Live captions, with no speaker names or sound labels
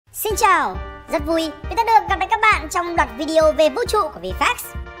Xin chào, rất vui vì ta được gặp lại các bạn trong loạt video về vũ trụ của VFAX.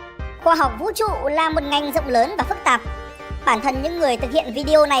 Khoa học vũ trụ là một ngành rộng lớn và phức tạp. Bản thân những người thực hiện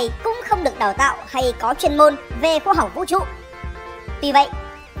video này cũng không được đào tạo hay có chuyên môn về khoa học vũ trụ. Tuy vậy,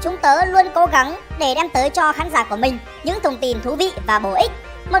 chúng tớ luôn cố gắng để đem tới cho khán giả của mình những thông tin thú vị và bổ ích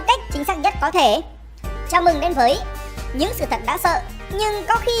một cách chính xác nhất có thể. Chào mừng đến với những sự thật đáng sợ nhưng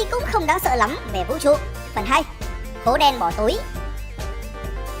có khi cũng không đáng sợ lắm về vũ trụ. Phần 2, hố đen bỏ túi.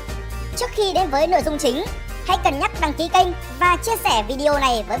 Trước khi đến với nội dung chính, hãy cân nhắc đăng ký kênh và chia sẻ video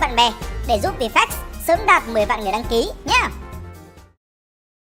này với bạn bè để giúp VFAX sớm đạt 10 vạn người đăng ký nhé.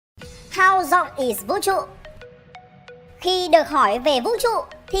 How rộng is vũ trụ? Khi được hỏi về vũ trụ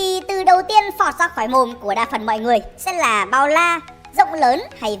thì từ đầu tiên phọt ra khỏi mồm của đa phần mọi người sẽ là bao la, rộng lớn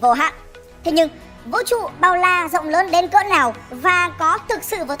hay vô hạn. Thế nhưng vũ trụ bao la, rộng lớn đến cỡ nào và có thực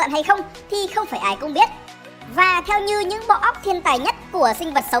sự vô tận hay không thì không phải ai cũng biết. Và theo như những bộ óc thiên tài nhất của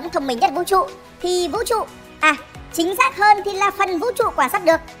sinh vật sống thông minh nhất vũ trụ thì vũ trụ, chính xác hơn thì là phần vũ trụ quan sát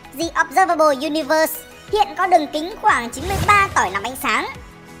được, The Observable Universe, hiện có đường kính khoảng 93 tỏi năm ánh sáng.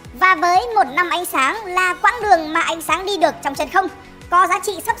 Và với 1 năm ánh sáng là quãng đường mà ánh sáng đi được trong chân không, có giá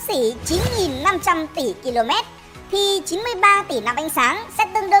trị xấp xỉ 9.500 tỷ km, thì 93 tỷ năm ánh sáng sẽ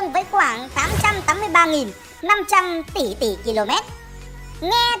tương đương với khoảng 883.500 tỷ km.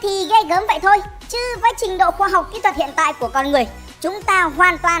 Nghe thì ghê gớm vậy thôi, chứ với trình độ khoa học kỹ thuật hiện tại của con người, chúng ta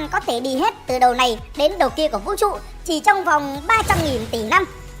hoàn toàn có thể đi hết từ đầu này đến đầu kia của vũ trụ chỉ trong vòng 300.000 tỷ năm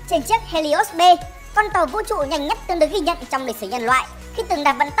trên chiếc Helios B, con tàu vũ trụ nhanh nhất từng được ghi nhận trong lịch sử nhân loại, khi từng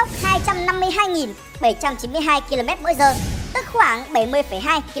đạt vận tốc 252.792 km/h, tức khoảng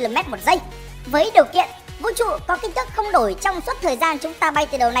 70,2 km một giây. Với điều kiện vũ trụ có kích thước không đổi trong suốt thời gian chúng ta bay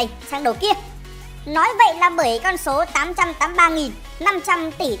từ đầu này sang đầu kia. Nói vậy là bởi con số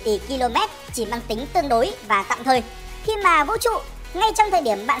 883.500 tỷ km chỉ mang tính tương đối và tạm thời, khi mà vũ trụ ngay trong thời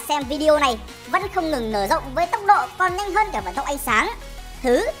điểm bạn xem video này vẫn không ngừng nở rộng với tốc độ còn nhanh hơn cả vận tốc ánh sáng,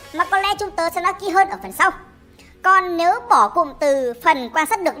 thứ mà có lẽ chúng tớ sẽ nói kỹ hơn ở phần sau. Còn nếu bỏ cụm từ phần quan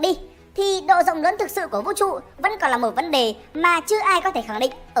sát được đi thì độ rộng lớn thực sự của vũ trụ vẫn còn là một vấn đề mà chưa ai có thể khẳng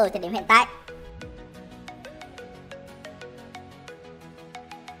định ở thời điểm hiện tại.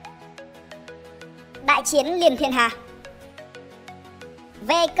 Đại chiến liên thiên hà.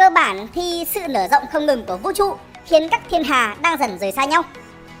 Về cơ bản thì sự nở rộng không ngừng của vũ trụ khiến các thiên hà đang dần rời xa nhau.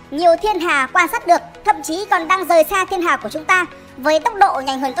 Nhiều thiên hà quan sát được thậm chí còn đang rời xa thiên hà của chúng ta với tốc độ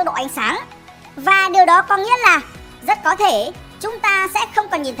nhanh hơn tốc độ ánh sáng. Và điều đó có nghĩa là rất có thể chúng ta sẽ không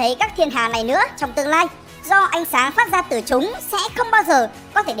còn nhìn thấy các thiên hà này nữa trong tương lai, do ánh sáng phát ra từ chúng sẽ không bao giờ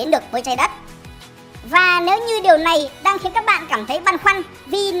có thể đến được với trái đất. Và nếu như điều này đang khiến các bạn cảm thấy băn khoăn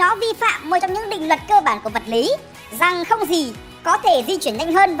vì nó vi phạm một trong những định luật cơ bản của vật lý, rằng không gì có thể di chuyển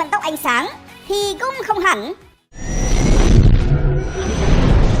nhanh hơn vận tốc ánh sáng, thì cũng không hẳn.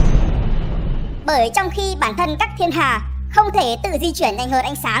 Bởi trong khi bản thân các thiên hà không thể tự di chuyển nhanh hơn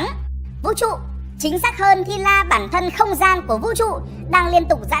ánh sáng, vũ trụ, chính xác hơn thì là bản thân không gian của vũ trụ đang liên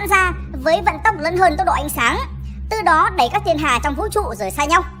tục giãn ra với vận tốc lớn hơn tốc độ ánh sáng, từ đó đẩy các thiên hà trong vũ trụ rời xa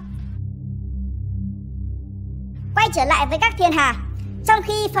nhau. Quay trở lại với các thiên hà, trong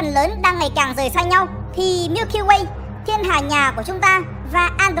khi phần lớn đang ngày càng rời xa nhau thì Milky Way, thiên hà nhà của chúng ta, và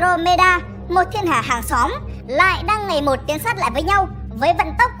Andromeda, một thiên hà hàng xóm, lại đang ngày một tiến sát lại với nhau với vận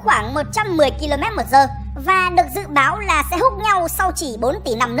tốc khoảng 110 km/h và được dự báo là sẽ hút nhau sau chỉ 4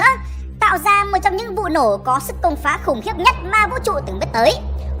 tỷ năm nữa, tạo ra một trong những vụ nổ có sức công phá khủng khiếp nhất mà vũ trụ từng biết tới,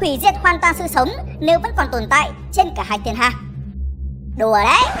 hủy diệt hoàn toàn sự sống nếu vẫn còn tồn tại trên cả hai thiên hà. Đùa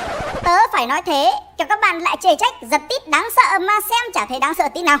đấy, tớ phải nói thế cho các bạn lại chê trách giật tít đáng sợ mà xem chả thấy đáng sợ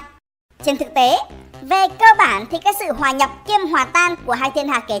tí nào. Trên thực tế, về cơ bản thì cái sự hòa nhập kiêm hòa tan của hai thiên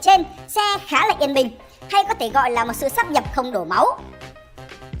hà kể trên sẽ khá là yên bình, hay có thể gọi là một sự sáp nhập không đổ máu.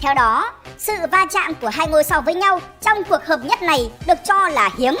 Theo đó, sự va chạm của hai ngôi sao với nhau trong cuộc hợp nhất này được cho là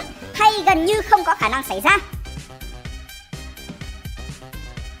hiếm hay gần như không có khả năng xảy ra.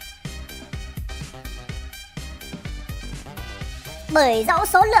 Bởi dẫu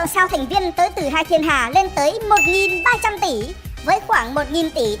số lượng sao thành viên tới từ hai thiên hà lên tới 1.300 tỷ, với khoảng 1.000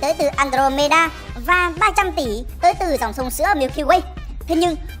 tỷ tới từ Andromeda và 300 tỷ tới từ dòng sông sữa Milky Way, thế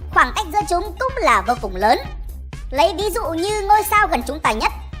nhưng khoảng cách giữa chúng cũng là vô cùng lớn. Lấy ví dụ như ngôi sao gần chúng ta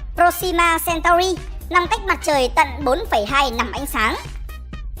nhất, Proxima Centauri, nằm cách mặt trời tận 4,2 năm ánh sáng.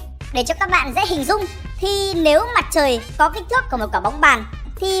 Để cho các bạn dễ hình dung thì nếu mặt trời có kích thước của một quả bóng bàn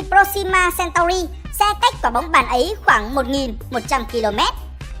thì Proxima Centauri sẽ cách quả bóng bàn ấy khoảng 1.100 km.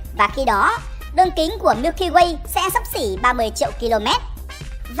 Và khi đó, đường kính của Milky Way sẽ xấp xỉ 30 triệu km.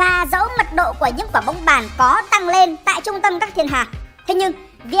 Và dẫu mật độ của những quả bóng bàn có tăng lên tại trung tâm các thiên hà, thế nhưng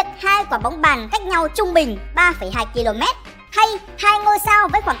việc hai quả bóng bàn cách nhau trung bình 3,2 km hay hai ngôi sao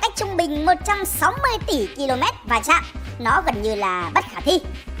với khoảng cách trung bình 160 tỷ km va chạm. Nó gần như là bất khả thi.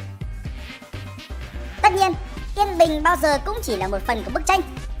 Tất nhiên, yên bình bao giờ cũng chỉ là một phần của bức tranh.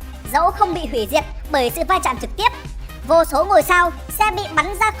 Dẫu không bị hủy diệt bởi sự va chạm trực tiếp, vô số ngôi sao sẽ bị bắn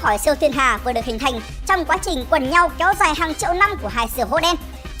ra khỏi siêu thiên hà vừa được hình thành trong quá trình quần nhau kéo dài hàng triệu năm của hai siêu hố đen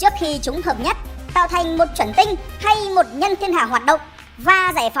trước khi chúng hợp nhất tạo thành một chuẩn tinh hay một nhân thiên hà hoạt động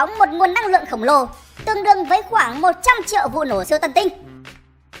và giải phóng một nguồn năng lượng khổng lồ tương đương với khoảng 100 triệu vụ nổ siêu tân tinh.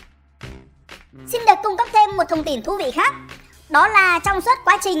 Xin được cung cấp thêm một thông tin thú vị khác. Đó là trong suốt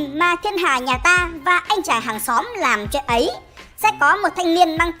quá trình mà thiên hà nhà ta và anh chàng hàng xóm làm chuyện ấy, sẽ có một thanh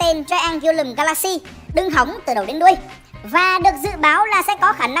niên mang tên Triangulum Galaxy đứng hóng từ đầu đến đuôi. Và được dự báo là sẽ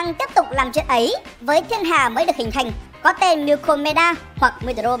có khả năng tiếp tục làm chuyện ấy với thiên hà mới được hình thành có tên Micromeda hoặc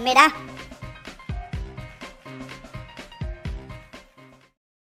Micromeda.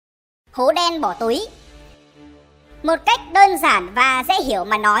 Hố đen bỏ túi. Một cách đơn giản và dễ hiểu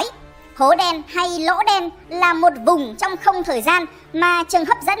mà nói, hố đen hay lỗ đen là một vùng trong không thời gian mà trường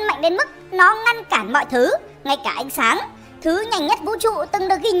hấp dẫn mạnh đến mức nó ngăn cản mọi thứ, ngay cả ánh sáng, thứ nhanh nhất vũ trụ từng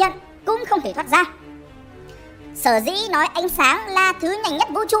được ghi nhận, cũng không thể thoát ra. Sở dĩ nói ánh sáng là thứ nhanh nhất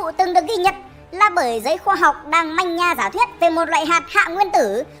vũ trụ từng được ghi nhận là bởi giới khoa học đang manh nha giả thuyết về một loại hạt hạ nguyên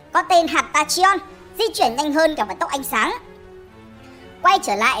tử có tên hạt tachyon di chuyển nhanh hơn cả vận tốc ánh sáng. Quay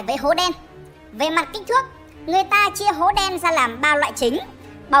trở lại với hố đen. Về mặt kích thước, người ta chia hố đen ra làm 3 loại chính,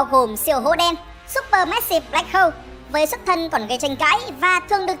 bao gồm siêu hố đen, supermassive black hole, với xuất thân còn gây tranh cãi và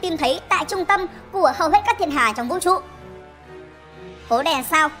thường được tìm thấy tại trung tâm của hầu hết các thiên hà trong vũ trụ. Hố đen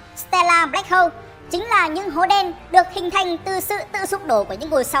sao, stellar black hole, chính là những hố đen được hình thành từ sự tự sụp đổ của những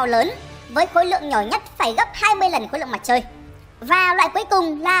ngôi sao lớn với khối lượng nhỏ nhất phải gấp 20 lần khối lượng mặt trời. Và loại cuối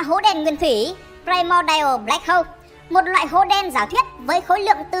cùng là hố đen nguyên thủy, primordial black hole, một loại hố đen giả thuyết với khối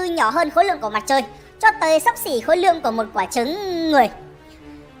lượng từ nhỏ hơn khối lượng của mặt trời cho tới xấp xỉ khối lượng của một quả trứng người.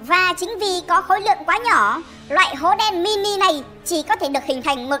 Và chính vì có khối lượng quá nhỏ, loại hố đen mini này chỉ có thể được hình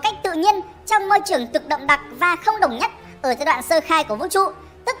thành một cách tự nhiên trong môi trường cực động đặc và không đồng nhất ở giai đoạn sơ khai của vũ trụ,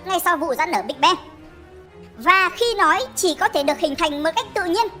 tức ngay sau vụ giãn nở Big Bang. Và khi nói chỉ có thể được hình thành một cách tự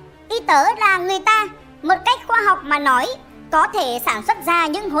nhiên, ý tớ là người ta, một cách khoa học mà nói, có thể sản xuất ra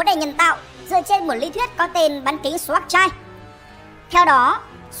những hố đen nhân tạo dựa trên một lý thuyết có tên bán kính Schwarzschild. Theo đó,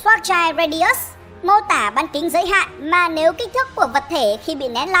 Schwarzschild radius mô tả bán kính giới hạn mà nếu kích thước của vật thể khi bị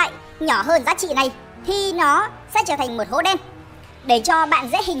nén lại nhỏ hơn giá trị này thì nó sẽ trở thành một hố đen. Để cho bạn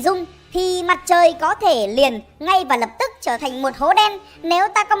dễ hình dung thì mặt trời có thể liền ngay và lập tức trở thành một hố đen nếu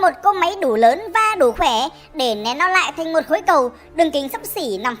ta có một cỗ máy đủ lớn và đủ khỏe để nén nó lại thành một khối cầu đường kính xấp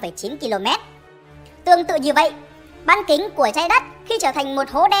xỉ 5,9 km. Tương tự như vậy, bán kính của trái đất khi trở thành một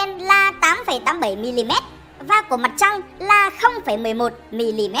hố đen là 8,87 mm và của mặt trăng là 0,11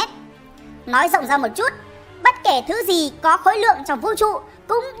 mm. Nói rộng ra một chút, bất kể thứ gì có khối lượng trong vũ trụ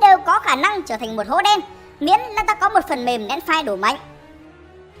cũng đều có khả năng trở thành một hố đen, miễn là ta có một phần mềm nén file đủ mạnh.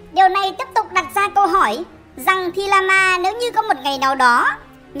 Điều này tiếp tục đặt ra câu hỏi rằng thì là mà nếu như có một ngày nào đó,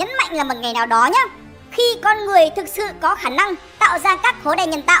 nhấn mạnh là một ngày nào đó nhé, khi con người thực sự có khả năng tạo ra các hố đen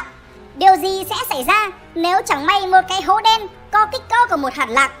nhân tạo, điều gì sẽ xảy ra nếu chẳng may một cái hố đen có kích cỡ của một hạt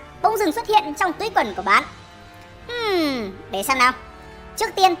lạc bỗng dưng xuất hiện trong túi quần của bạn? Để xem nào.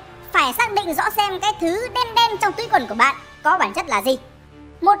 Trước tiên, phải xác định rõ xem cái thứ đen đen trong túi quần của bạn có bản chất là gì.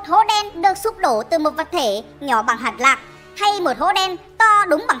 Một hố đen được sụp đổ từ một vật thể nhỏ bằng hạt lạc hay một hố đen to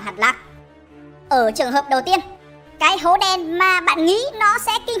đúng bằng hạt lạc? Ở trường hợp đầu tiên, cái hố đen mà bạn nghĩ nó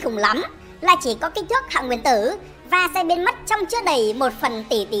sẽ kinh khủng lắm là chỉ có kích thước hạng nguyên tử và sẽ biến mất trong chưa đầy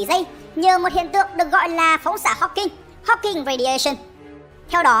 1/1000 giây nhờ một hiện tượng được gọi là phóng xạ Hawking radiation.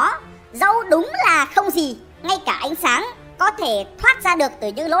 Theo đó, dẫu đúng là không gì, ngay cả ánh sáng có thể thoát ra được từ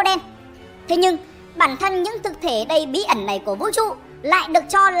những lỗ đen, thế nhưng bản thân những thực thể đầy bí ẩn này của vũ trụ lại được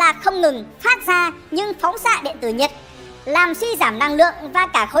cho là không ngừng phát ra những phóng xạ điện tử nhiệt, làm suy giảm năng lượng và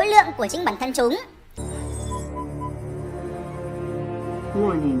cả khối lượng của chính bản thân chúng.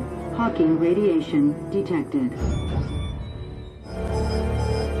 Warning, Hawking radiation detected.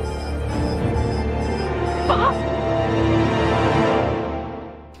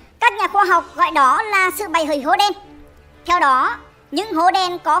 Các nhà khoa học gọi đó là sự bay hơi hố đen. Theo đó, những hố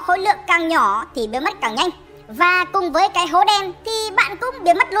đen có khối lượng càng nhỏ thì biến mất càng nhanh, và cùng với cái hố đen thì bạn cũng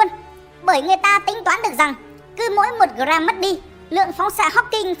biến mất luôn. Bởi người ta tính toán được rằng cứ mỗi 1 gram mất đi, lượng phóng xạ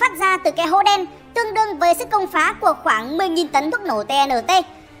Hawking phát ra từ cái hố đen tương đương với sức công phá của khoảng 10.000 tấn thuốc nổ TNT,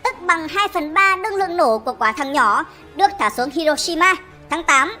 tức bằng 2/3 đương lượng nổ của quả thằng nhỏ được thả xuống Hiroshima tháng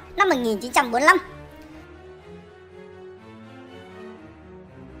 8 năm 1945.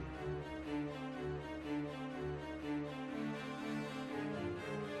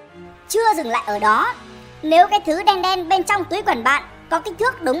 Chưa dừng lại ở đó, Nếu cái thứ đen đen bên trong túi quần bạn có kích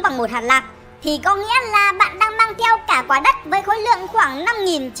thước đúng bằng một hạt lạc thì có nghĩa là bạn đang mang theo cả quả đất với khối lượng khoảng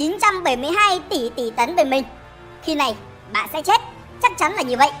 5.972 tỷ tấn bên mình. Khi này bạn sẽ chết, chắc chắn là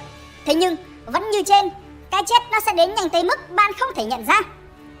như vậy. Thế nhưng vẫn như trên, cái chết nó sẽ đến nhanh tới mức bạn không thể nhận ra.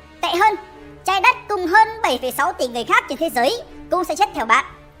 Tệ hơn, trái đất cùng hơn 7,6 tỷ người khác trên thế giới cũng sẽ chết theo bạn.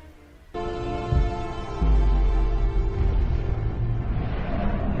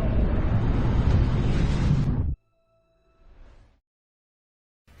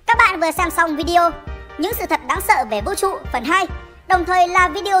 Các bạn vừa xem xong video Những sự thật đáng sợ về vũ trụ phần 2, đồng thời là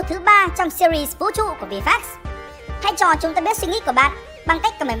video thứ 3 trong series vũ trụ của VFAX. Hãy cho chúng ta biết suy nghĩ của bạn bằng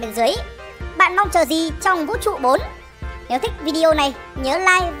cách comment bên dưới. Bạn mong chờ gì trong vũ trụ 4? Nếu thích video này, nhớ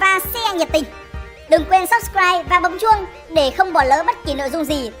like và share nhiệt tình. Đừng quên subscribe và bấm chuông để không bỏ lỡ bất kỳ nội dung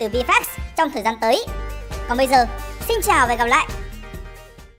gì từ VFAX trong thời gian tới. Còn bây giờ, xin chào và hẹn gặp lại!